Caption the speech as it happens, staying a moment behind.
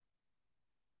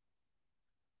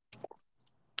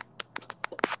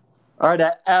All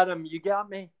right, Adam, you got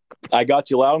me? I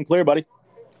got you loud and clear, buddy.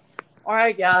 All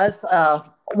right, guys.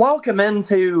 Welcome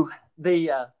into the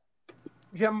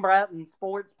Jim Bratton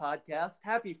Sports Podcast.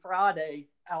 Happy Friday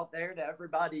out there to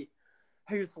everybody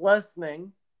who's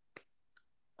listening.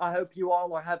 I hope you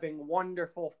all are having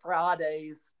wonderful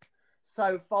Fridays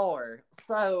so far.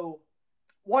 So,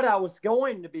 what I was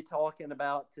going to be talking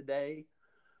about today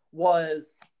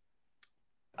was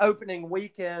opening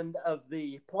weekend of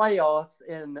the playoffs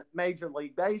in Major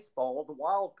League Baseball, the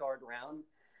wild card round.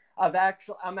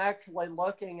 I'm actually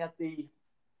looking at the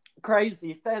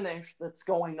crazy finish that's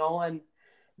going on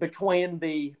between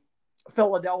the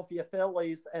Philadelphia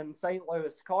Phillies and St.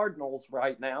 Louis Cardinals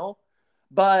right now.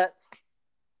 But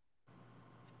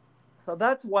so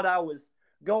that's what I was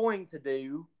going to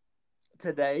do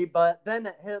today, but then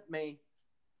it hit me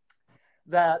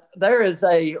that there is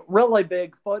a really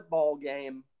big football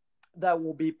game that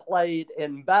will be played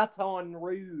in Baton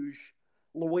Rouge,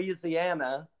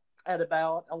 Louisiana at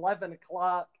about 11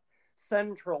 o'clock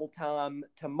Central Time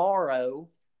tomorrow.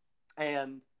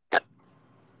 And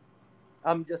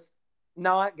I'm just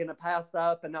not going to pass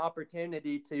up an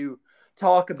opportunity to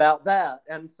talk about that.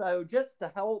 And so just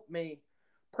to help me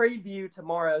preview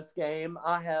tomorrow's game,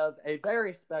 I have a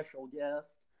very special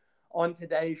guest on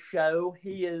today's show.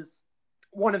 He is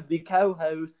one of the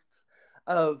co-hosts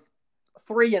of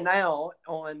 3 and Out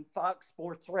on Fox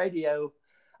Sports Radio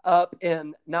up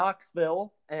in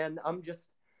Knoxville, and I'm just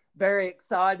very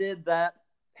excited that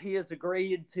he has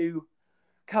agreed to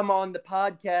come on the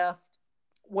podcast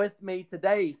with me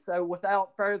today. So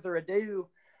without further ado,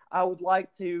 I would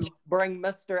like to bring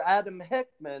Mr. Adam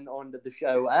Hickman onto the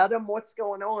show. Adam, what's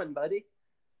going on, buddy?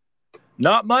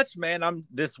 Not much, man.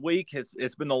 This week.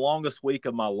 It's been the longest week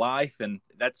of my life, and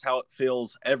that's how it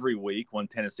feels every week when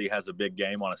Tennessee has a big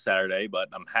game on a Saturday. But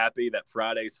I'm happy that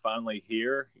Friday's finally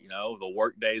here. You know, the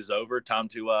work day's over. Time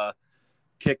to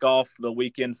kick off the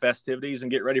weekend festivities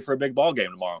and get ready for a big ball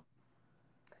game tomorrow.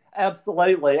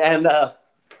 Absolutely, and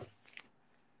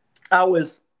I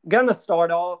was gonna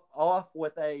start off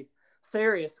with a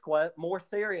more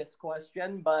serious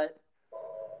question, but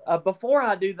before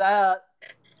I do that,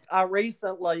 I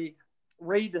recently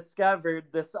rediscovered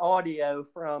this audio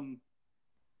from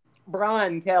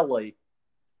Brian Kelly,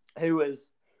 who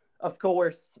is, of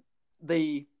course,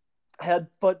 the head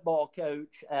football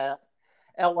coach at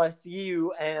LSU.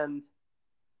 And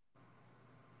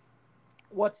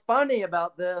what's funny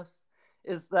about this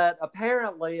is that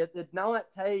apparently it did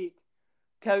not take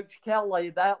Coach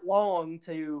Kelly that long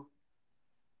to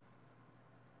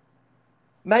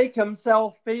make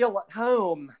himself feel at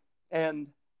home and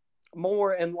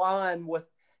more in line with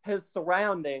his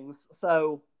surroundings.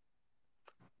 So,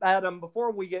 Adam,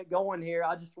 before we get going here,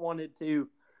 I just wanted to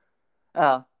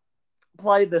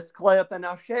play this clip, and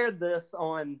I shared this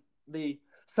on the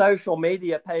social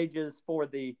media pages for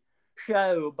the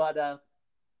show, but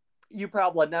you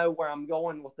probably know where I'm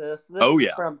going with this.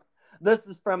 This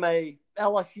is from a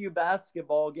LSU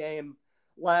basketball game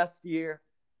last year,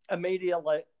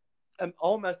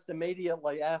 almost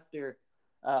immediately after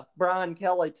Brian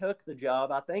Kelly took the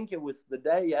job. I think it was the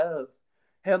day of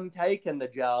him taking the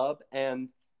job, and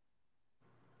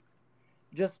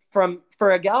just for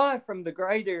a guy from the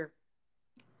greater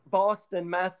Boston,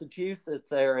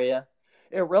 Massachusetts area,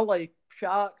 it really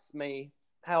shocks me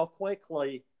how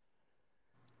quickly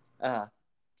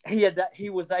he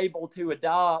was able to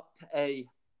adopt a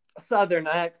Southern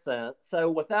accent.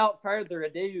 So without further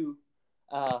ado,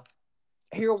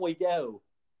 here we go.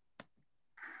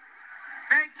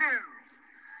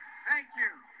 Thank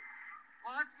you.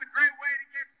 Well, this is a great way to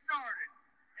get started,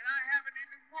 and I haven't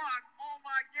even won all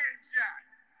my games yet.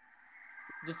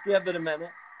 Just give it a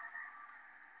minute.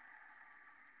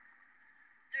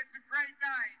 It's a great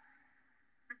night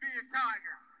to be a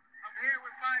Tiger. I'm here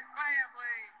with my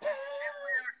family, and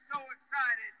we are so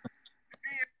excited to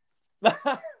be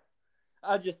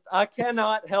I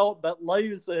cannot help but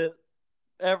lose it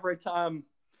every time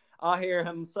I hear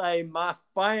him say my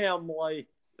family.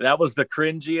 That was the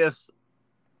cringiest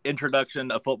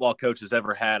introduction a football coach has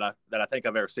ever had that I think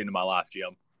I've ever seen in my life,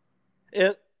 Jim.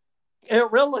 It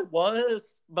really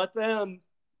was, but then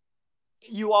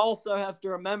you also have to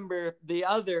remember the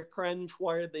other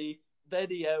cringeworthy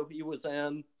video he was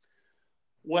in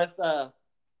with, I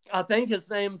think his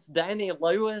name's Danny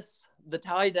Lewis, the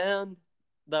tight end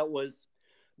that was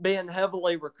being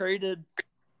heavily recruited.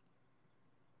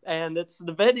 And it's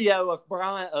the video of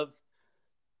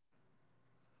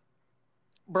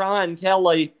Brian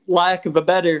Kelly, lack of a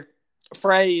better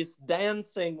phrase,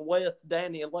 dancing with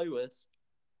Danny Lewis.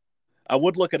 I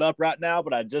would look it up right now,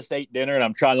 but I just ate dinner and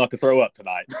I'm trying not to throw up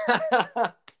tonight.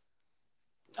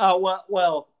 Oh,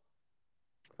 well,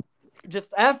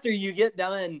 just after you get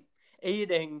done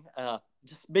eating,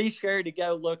 just be sure to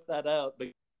go look that up.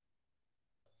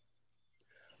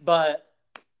 But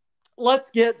let's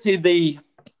get to the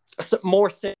more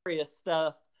serious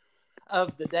stuff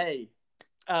of the day.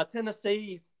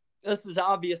 Tennessee, this is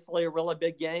obviously a really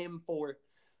big game for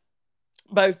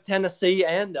both Tennessee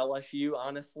and LSU,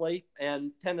 honestly.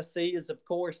 And Tennessee is, of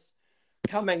course,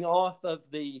 coming off of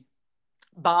the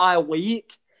bye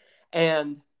week,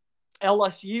 and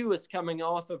LSU is coming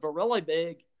off of a really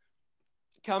big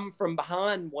come from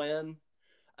behind win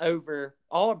over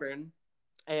Auburn.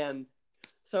 And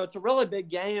so it's a really big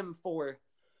game for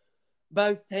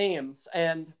both teams.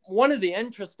 And one of the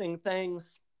interesting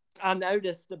things I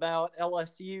noticed about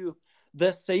LSU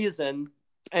this season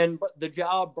and the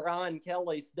job Brian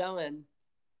Kelly's done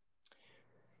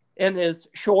in his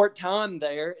short time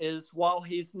there is while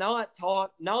he's not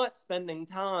spending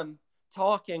time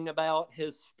talking about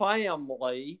his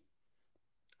family,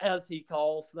 as he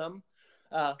calls them,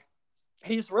 uh,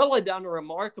 he's really done a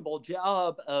remarkable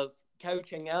job of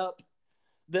coaching up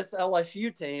this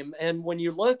LSU team. And when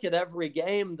you look at every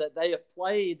game that they have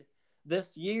played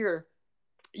this year,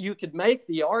 you could make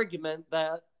the argument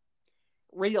that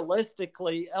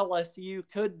realistically LSU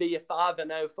could be a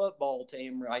 5-0 football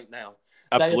team right now.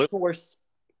 Absolutely.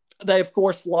 They of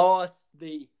course lost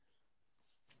the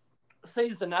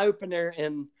season opener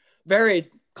in very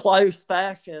close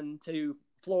fashion to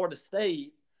Florida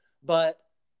State, but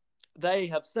they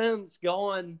have since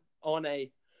gone on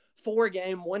a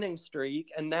 4-game winning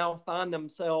streak and now find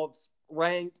themselves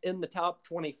ranked in the top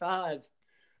 25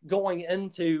 going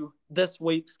into this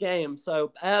week's game.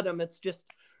 So, Adam, it's just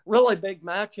really big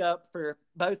matchup for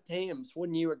both teams.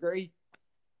 Wouldn't you agree?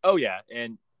 Oh, yeah.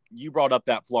 And you brought up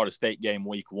that Florida State game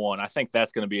week 1. I think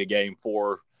that's going to be a game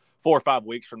for 4 or 5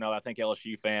 weeks from now. I think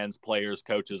LSU fans, players,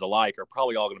 coaches alike are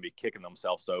probably all going to be kicking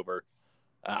themselves over.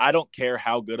 I don't care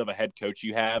how good of a head coach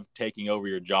you have taking over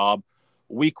your job.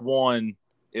 Week 1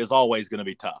 is always going to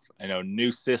be tough.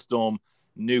 New system,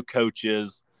 new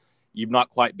coaches. You've not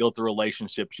quite built the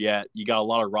relationships yet. You got a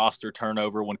lot of roster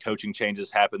turnover when coaching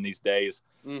changes happen these days.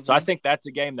 Mm-hmm. So I think that's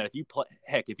a game that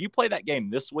if you play that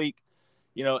game this week,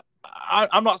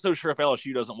 I'm not so sure if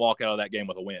LSU doesn't walk out of that game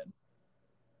with a win.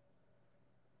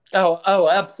 Oh,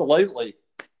 absolutely.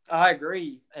 I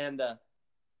agree. And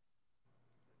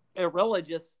it really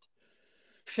just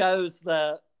shows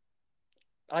that,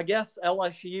 I guess,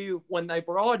 LSU, when they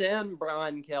brought in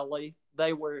Brian Kelly,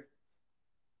 they were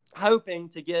hoping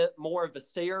to get more of a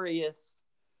serious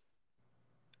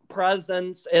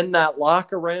presence in that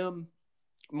locker room,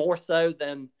 more so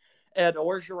than Ed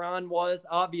Orgeron was.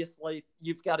 Obviously,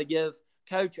 you've got to give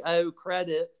Coach O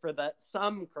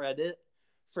some credit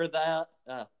for that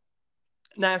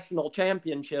national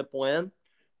championship win,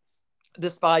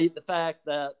 despite the fact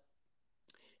that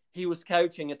he was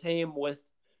coaching a team with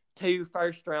 2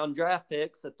 first-round draft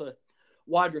picks at the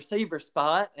wide receiver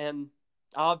spot, and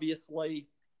obviously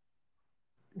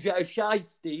Joe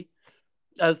Shiesty,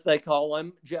 as they call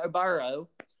him, Joe Burrow.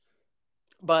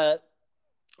 But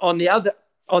on the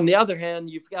other hand,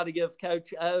 you've got to give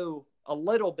Coach O a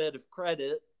little bit of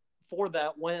credit for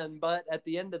that win. But at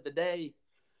the end of the day,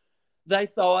 they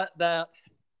thought that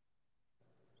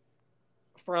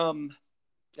from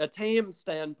a team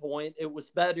standpoint, it was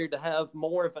better to have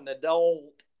more of an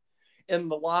adult in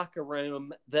the locker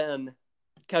room than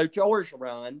Coach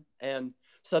Orgeron. And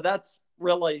so that's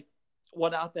really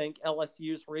what I think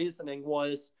LSU's reasoning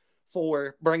was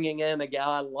for bringing in a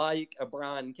guy like a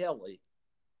Brian Kelly.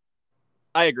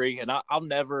 I agree. And I'll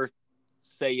never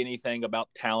say anything about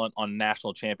talent on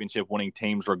national championship winning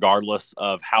teams, regardless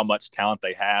of how much talent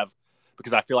they have,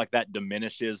 because I feel like that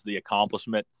diminishes the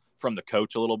accomplishment from the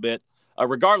coach a little bit.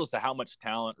 Regardless of how much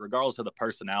talent, regardless of the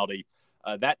personality,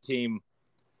 that team,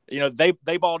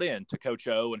 they bought in to Coach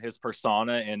O and his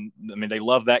persona. And I mean, they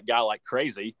love that guy like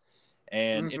crazy.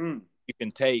 And you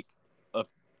can take a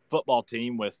football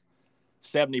team with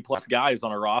 70 plus guys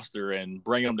on a roster and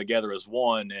bring them together as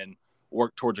one and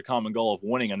work towards a common goal of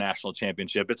winning a national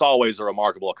championship. It's always a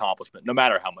remarkable accomplishment, no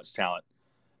matter how much talent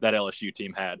that LSU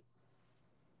team had.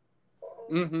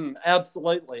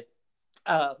 Absolutely.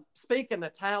 Speaking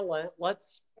of talent,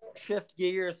 let's shift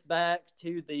gears back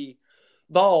to the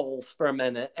Vols for a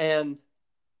minute. And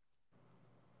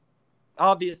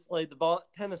obviously,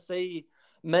 Tennessee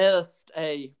missed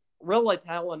a really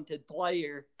talented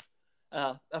player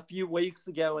a few weeks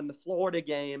ago in the Florida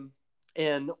game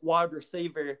in wide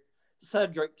receiver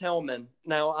Cedric Tillman.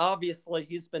 Now, obviously,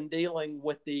 he's been dealing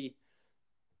with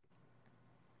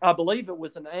I believe it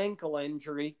was an ankle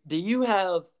injury. Do you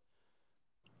have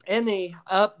any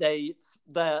updates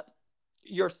that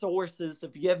your sources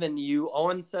have given you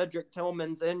on Cedric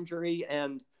Tillman's injury,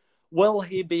 and will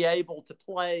he be able to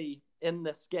play in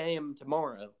this game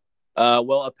tomorrow?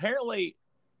 Well, apparently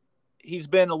he's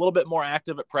been a little bit more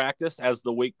active at practice as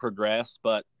the week progressed,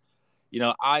 but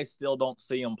I still don't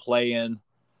see him playing.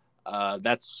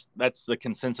 That's the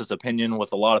consensus opinion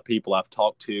with a lot of people I've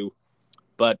talked to.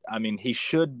 But I mean, he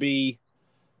should be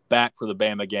back for the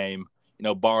Bama game,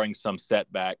 barring some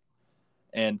setback.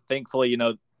 And thankfully,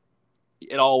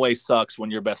 it always sucks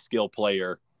when your best skill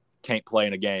player can't play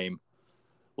in a game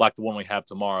like the one we have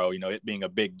tomorrow. It being a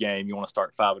big game, you want to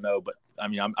start 5-0. But I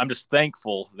mean, I'm just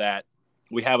thankful that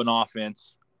we have an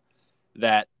offense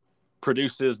that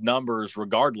produces numbers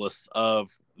regardless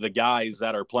of the guys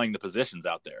that are playing the positions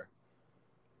out there.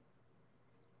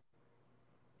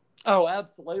 Oh,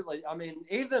 absolutely. I mean,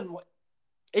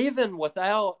 even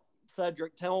without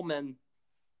Cedric Tillman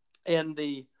in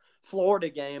the Florida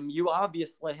game, you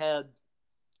obviously had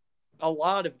a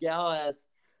lot of guys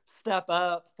step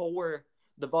up for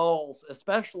the Vols,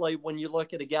 especially when you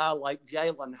look at a guy like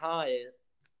Jalen Hyatt.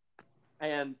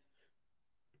 And,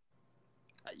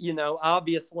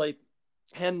 obviously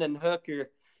Hendon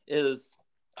Hooker is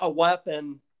a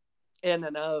weapon in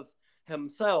and of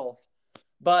himself.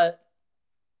 But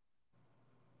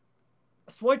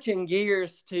switching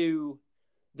gears to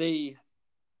the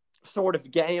sort of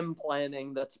game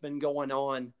planning that's been going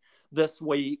on this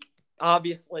week,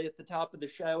 obviously at the top of the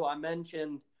show, I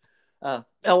mentioned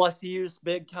LSU's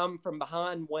big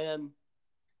come-from-behind win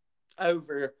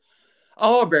over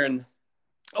Auburn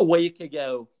a week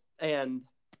ago. And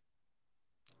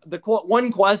the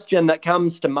one question that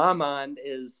comes to my mind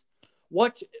is,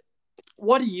 what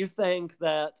do you think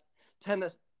that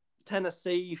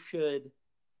Tennessee should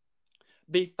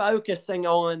be focusing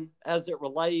on as it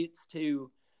relates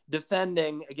to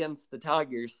defending against the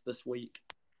Tigers this week?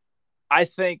 I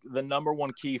think the number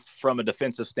one key from a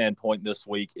defensive standpoint this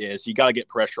week is you got to get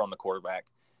pressure on the quarterback.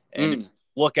 And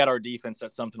look at our defense.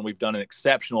 That's something we've done an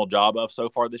exceptional job of so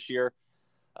far this year.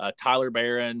 Tyler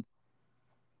Barron,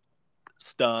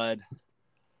 stud.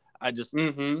 I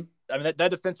mean,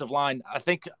 that defensive line, I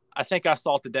think I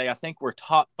saw today, I think we're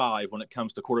top 5 when it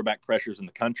comes to quarterback pressures in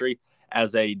the country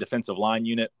as a defensive line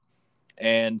unit.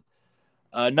 And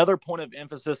another point of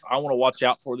emphasis I want to watch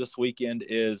out for this weekend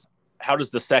is, how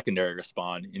does the secondary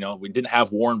respond? We didn't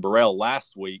have Warren Burrell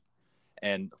last week,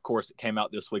 and of course it came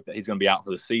out this week that he's going to be out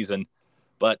for the season.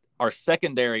 But our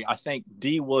secondary, I think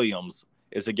D. Williams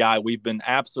is a guy we've been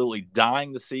absolutely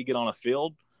dying to see get on a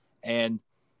field. And,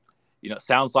 it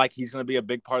sounds like he's going to be a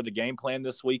big part of the game plan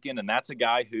this weekend. And that's a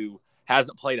guy who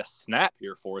hasn't played a snap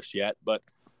here for us yet. But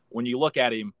when you look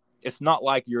at him, it's not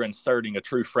like you're inserting a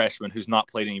true freshman who's not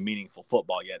played any meaningful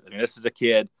football yet. I mean, this is a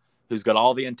kid who's got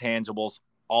all the intangibles,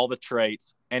 all the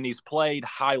traits, and he's played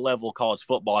high-level college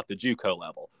football at the JUCO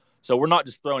level. So we're not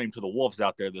just throwing him to the Wolves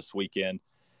out there this weekend.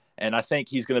 And I think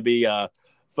he's going to be a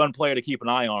fun player to keep an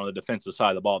eye on the defensive side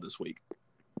of the ball this week.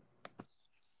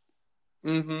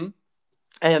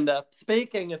 And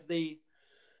speaking of the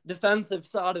defensive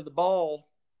side of the ball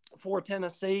for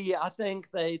Tennessee, I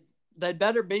think they'd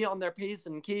better be on their P's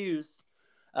and Q's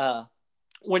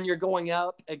when you're going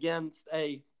up against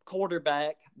a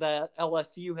quarterback that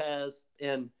LSU has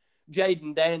in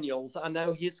Jaden Daniels. I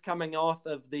know he's coming off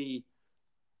of the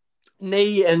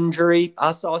knee injury.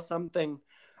 I saw something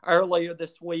earlier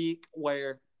this week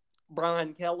where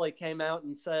Brian Kelly came out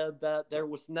and said that there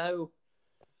was no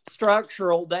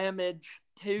structural damage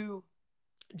to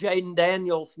Jaden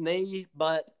Daniels' knee,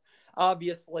 but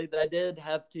obviously they did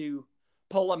have to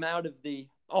pull him out of the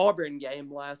Auburn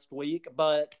game last week.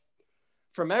 But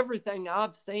from everything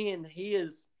I've seen, he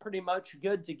is pretty much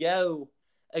good to go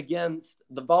against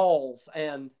the Vols.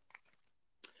 And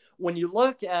when you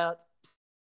look at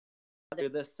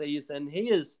this season, he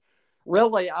is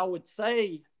really, I would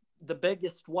say, the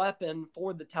biggest weapon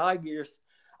for the Tigers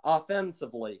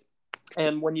offensively.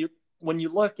 And when you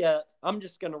look at, I'm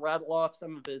just going to rattle off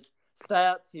some of his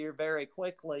stats here very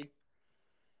quickly,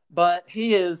 but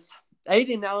he is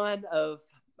 89 of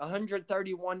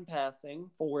 131 passing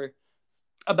for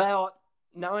about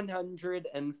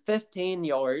 915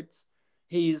 yards.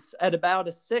 He's at about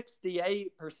a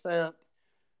 68%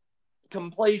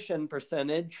 completion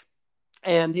percentage,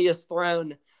 and he has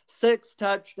thrown 6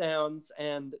 touchdowns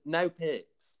and no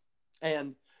picks.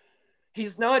 And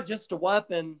he's not just a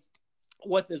weapon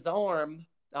with his arm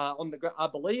on the ground. I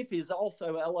believe he's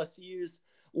also LSU's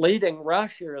leading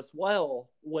rusher as well,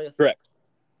 with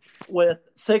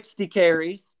 60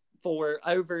 carries for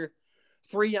over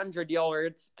 300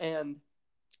 yards and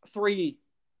 3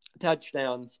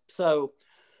 touchdowns. So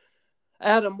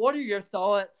Adam, what are your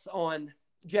thoughts on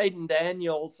Jaden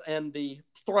Daniels and the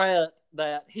threat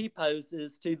that he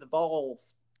poses to the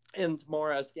Vols in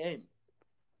tomorrow's game?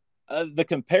 The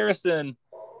comparison,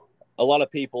 a lot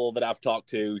of people that I've talked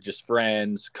to, just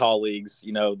friends, colleagues,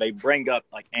 they bring up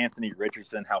like Anthony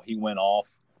Richardson, how he went off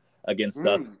against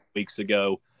us weeks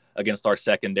ago against our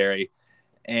secondary.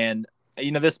 And,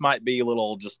 this might be a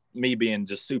little just me being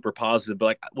just super positive, but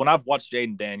like when I've watched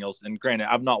Jaden Daniels, and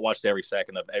granted, I've not watched every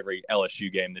second of every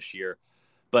LSU game this year,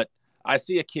 but I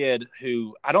see a kid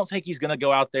who I don't think he's going to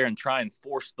go out there and try and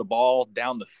force the ball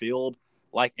down the field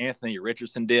like Anthony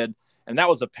Richardson did. And that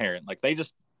was apparent. Like they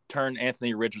just turned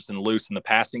Anthony Richardson loose in the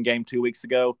passing game 2 weeks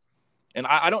ago. And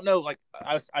I don't know, like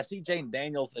I see Jaden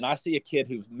Daniels and I see a kid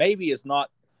who maybe is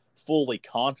not fully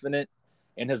confident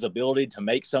in his ability to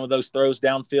make some of those throws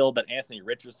downfield that Anthony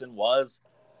Richardson was.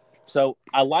 So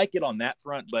I like it on that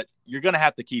front, but you're going to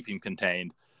have to keep him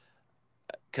contained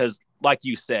because, like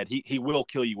you said, he will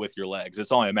kill you with your legs.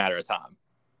 It's only a matter of time.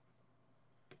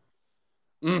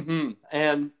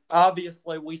 And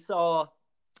obviously we saw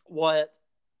what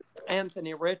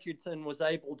Anthony Richardson was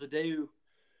able to do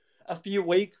a few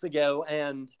weeks ago.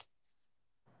 And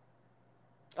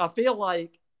I feel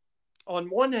like,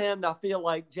 on one hand, I feel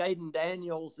like Jaden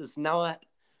Daniels is not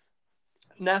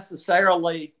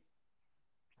necessarily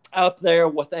up there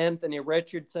with Anthony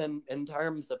Richardson in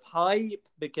terms of hype,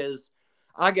 because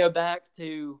I go back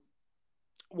to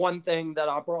one thing that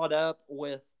I brought up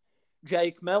with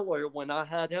Jake Miller when I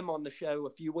had him on the show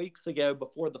a few weeks ago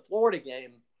before the Florida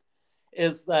game,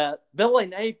 is that Billy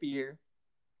Napier,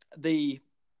 the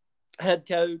head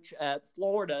coach at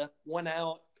Florida, went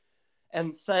out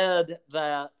and said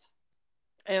that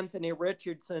Anthony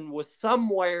Richardson was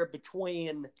somewhere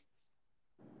between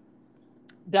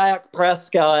Dak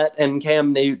Prescott and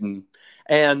Cam Newton.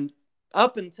 And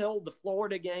up until the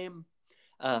Florida game,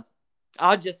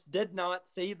 I just did not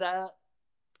see that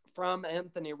from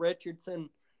Anthony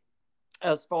Richardson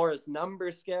as far as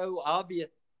numbers go.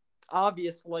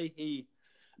 Obviously, he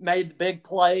made the big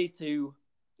play to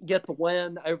get the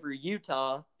win over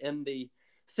Utah in the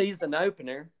season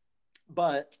opener.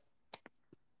 But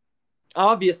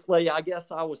obviously, I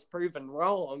guess I was proven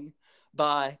wrong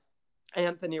by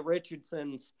Anthony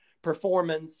Richardson's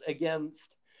performance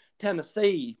against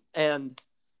Tennessee. And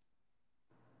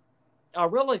I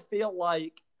really feel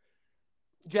like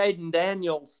Jaden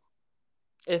Daniels,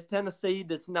 if Tennessee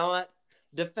does not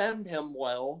defend him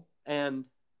well, and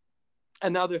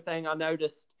another thing I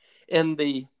noticed in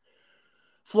the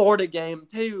Florida game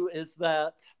too is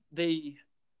that the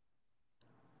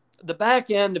back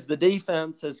end of the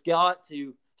defense has got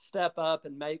to step up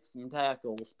and make some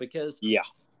tackles, because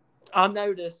I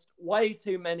noticed way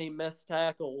too many missed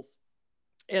tackles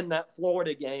in that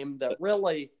Florida game that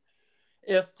really,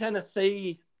 if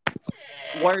Tennessee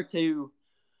were to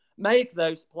make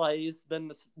those plays,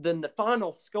 then the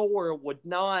final score would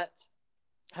not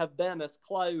have been as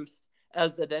close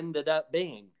as it ended up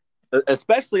being.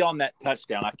 Especially on that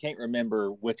touchdown. I can't remember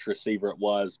which receiver it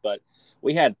was, but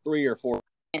we had 3 or 4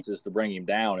 chances to bring him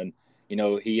down. And,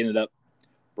 he ended up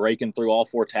breaking through all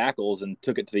 4 tackles and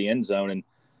took it to the end zone. And,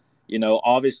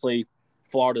 obviously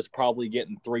Florida's probably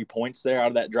getting 3 points there out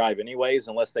of that drive anyways,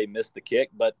 unless they miss the kick.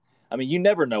 But, you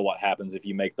never know what happens if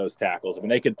you make those tackles.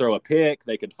 They could throw a pick,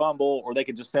 they could fumble, or they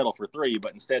could just settle for 3,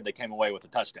 but instead they came away with a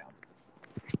touchdown.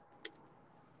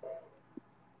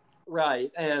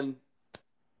 Right. And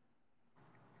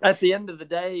at the end of the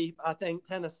day, I think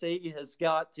Tennessee has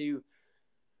got to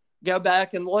go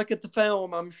back and look at the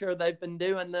film. I'm sure they've been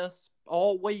doing this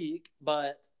all week,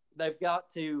 but they've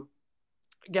got to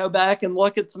go back and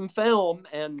look at some film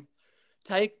and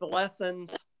take the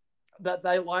lessons that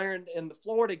they learned in the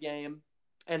Florida game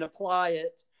and apply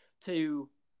it to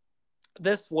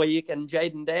this week. And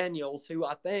Jaden Daniels, who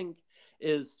I think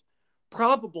is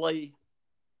probably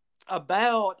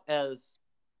about as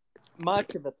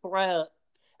much of a threat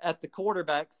at the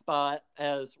quarterback spot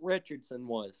as Richardson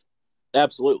was.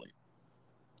 Absolutely.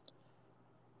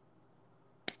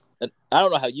 And I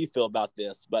don't know how you feel about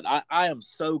this, but I am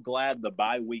so glad the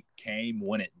bye week came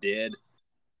when it did.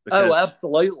 Oh,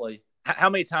 absolutely. How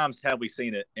many times have we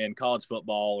seen it in college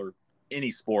football or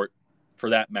any sport for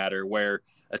that matter, where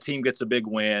a team gets a big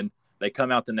win, they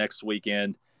come out the next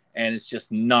weekend, and it's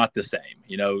just not the same.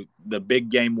 The big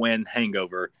game win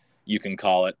hangover, you can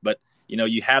call it. But,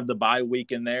 you have the bye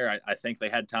week in there. I think they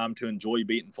had time to enjoy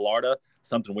beating Florida,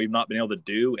 something we've not been able to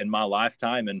do in my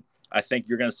lifetime. And I think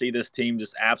you're going to see this team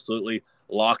just absolutely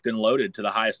locked and loaded to the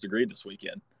highest degree this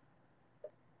weekend.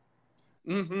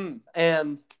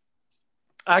 And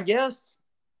I guess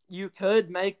you could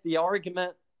make the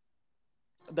argument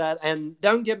that, and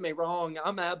don't get me wrong,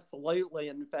 I'm absolutely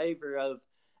in favor of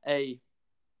a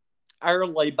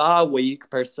early bye week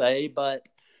per se, but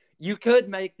you could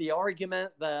make the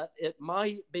argument that it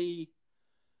might be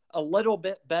a little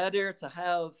bit better to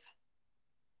have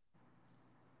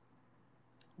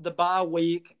the bye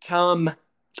week come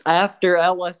after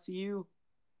LSU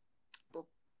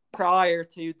prior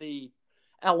to the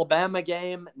Alabama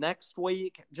game next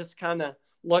week, just kind of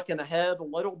looking ahead a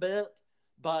little bit.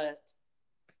 But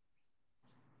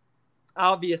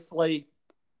obviously,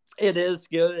 it is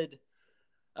good,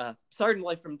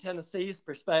 certainly from Tennessee's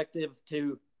perspective,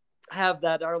 to have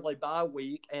that early bye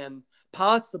week and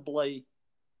possibly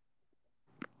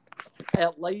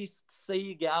at least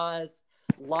see guys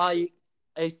like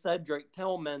a Cedric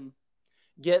Tillman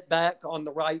get back on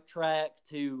the right track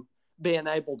to being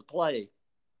able to play.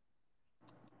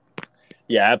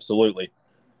 Yeah, absolutely.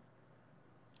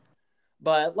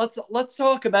 But let's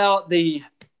talk about the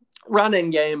running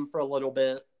game for a little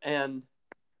bit and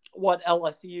what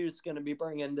LSU is going to be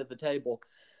bringing to the table.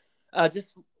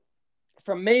 Just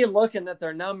from me looking at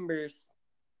their numbers,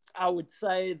 I would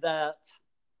say that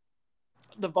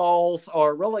the Vols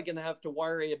are really going to have to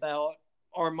worry about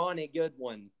Armani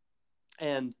Goodwin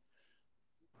and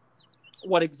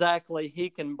what exactly he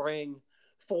can bring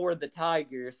for the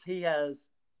Tigers. He has,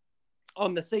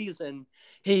 on the season,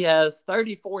 he has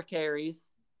 34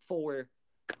 carries for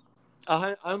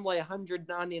only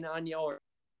 199 yards.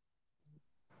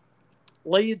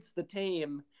 Leads the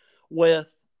team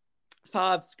with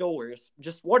 5 scores.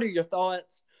 Just what are your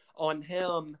thoughts on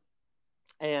him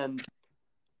and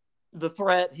the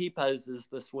threat he poses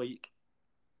this week?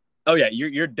 Oh, yeah,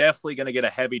 you're definitely going to get a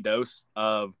heavy dose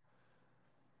of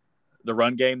the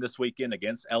run game this weekend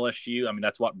against LSU. I mean,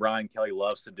 that's what Brian Kelly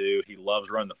loves to do. He loves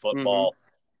running the football,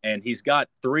 and he's got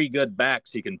 3 good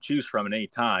backs he can choose from at any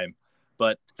time.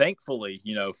 But thankfully,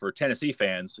 for Tennessee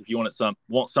fans, if you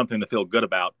want something to feel good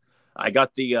about, I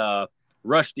got the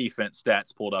rush defense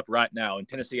stats pulled up right now, and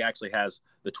Tennessee actually has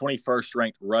the 21st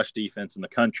ranked rush defense in the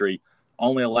country,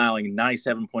 only allowing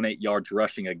 97.8 yards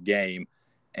rushing a game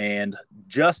and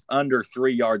just under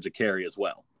 3 yards a carry as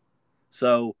well.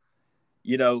 So,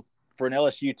 for an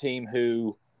LSU team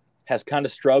who has kind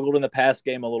of struggled in the pass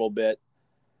game a little bit,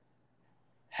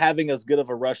 having as good of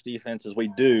a rush defense as we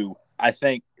do, I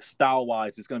think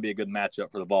style-wise, it's going to be a good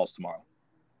matchup for the Vols tomorrow.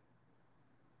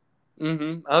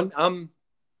 I'm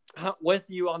with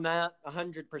you on that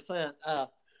 100%.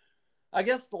 I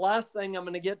guess the last thing I'm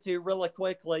going to get to really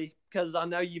quickly, because I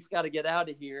know you've got to get out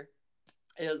of here,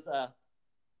 is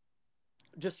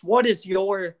just what is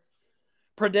your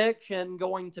prediction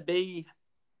going to be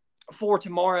for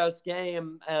tomorrow's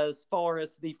game as far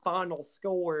as the final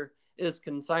score is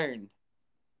concerned?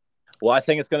 Well, I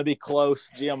think it's going to be close.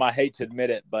 Jim, I hate to admit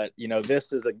it, but,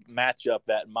 this is a matchup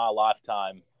that in my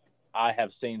lifetime I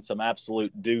have seen some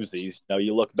absolute doozies.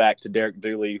 You look back to Derek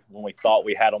Dooley when we thought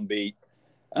we had him beat,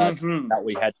 that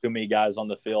we had too many guys on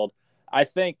the field. I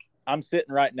think I'm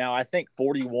sitting right now, I think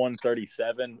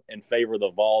 41-37 in favor of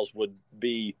the Vols would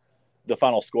be the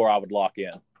final score I would lock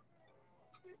in.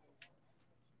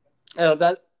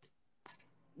 That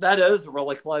is a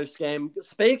really close game.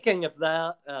 Speaking of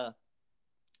that,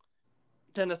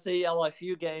 Tennessee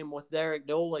LSU game with Derek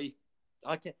Dooley,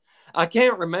 I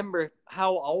can't remember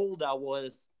how old I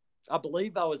was. I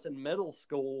believe I was in middle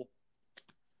school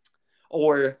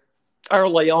or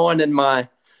early on in my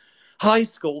high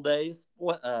school days.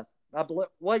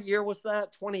 What year was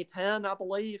that? 2010, I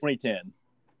believe. 2010.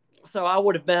 So I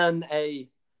would have been a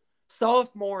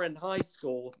sophomore in high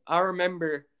school. I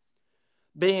remember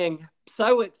being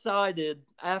so excited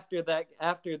after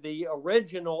the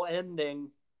original ending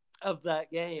of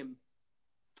that game.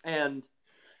 And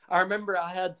I remember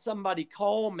I had somebody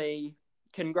call me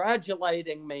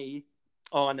congratulating me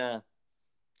on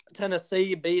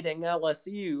Tennessee beating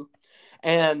LSU.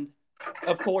 And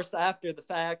of course, after the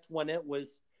fact, when it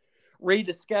was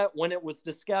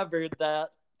discovered that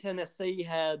Tennessee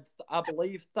had, I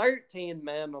believe, 13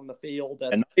 men on the field.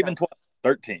 And not even 12,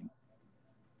 13.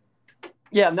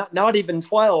 Yeah, not even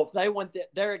 12.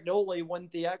 Derek Dooley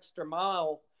went the extra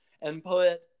mile and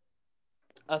put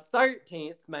a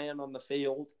 13th man on the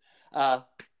field. I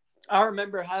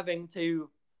remember having to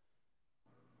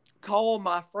call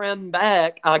my friend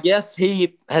back. I guess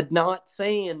he had not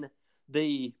seen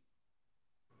the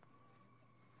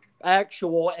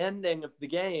actual ending of the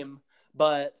game,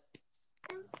 but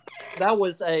that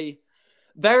was a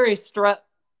very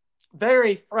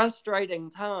frustrating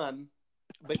time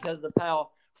because of how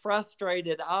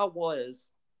frustrated I was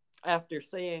after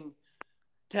seeing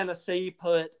Tennessee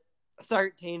put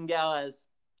 13 guys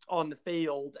on the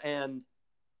field and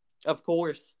of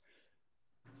course,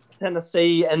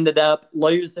 Tennessee ended up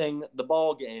losing the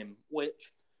ball game,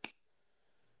 which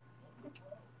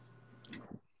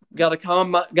got to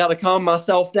calm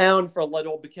myself down for a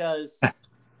little because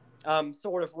I'm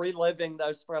sort of reliving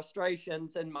those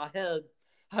frustrations in my head.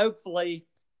 Hopefully,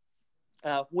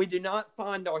 we do not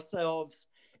find ourselves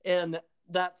in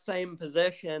that same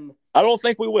position. I don't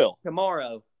think we will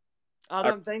tomorrow. I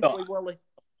don't think we will.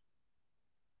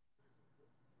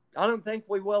 I don't think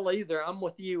we will either. I'm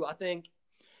with you. I think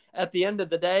at the end of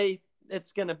the day,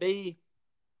 it's going to be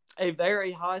a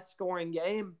very high-scoring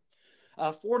game.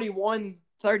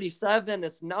 41-37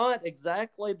 is not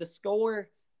exactly the score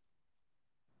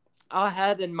I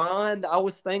had in mind. I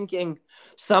was thinking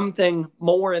something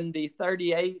more in the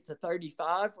 38 to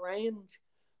 35 range,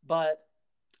 but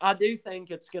I do think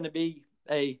it's going to be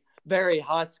a very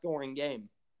high-scoring game.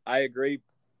 I agree.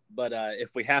 But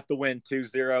if we have to win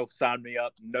 2-0, sign me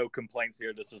up. No complaints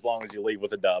here, just as long as you leave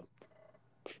with a dub.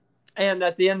 And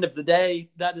at the end of the day,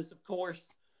 that is, of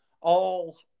course,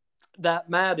 all that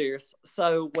matters.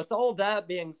 So with all that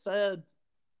being said,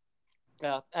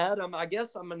 Adam, I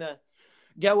guess I'm going to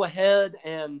go ahead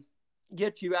and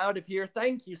get you out of here.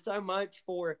 Thank you so much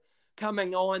for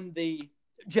coming on the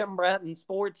Jim Bratton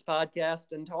Sports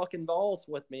Podcast and talking Vols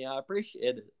with me. I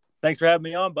appreciate it. Thanks for having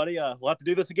me on, buddy. We'll have to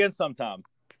do this again sometime.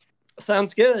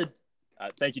 Sounds good.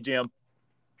 Thank you, Jim.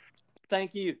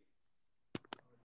 Thank you.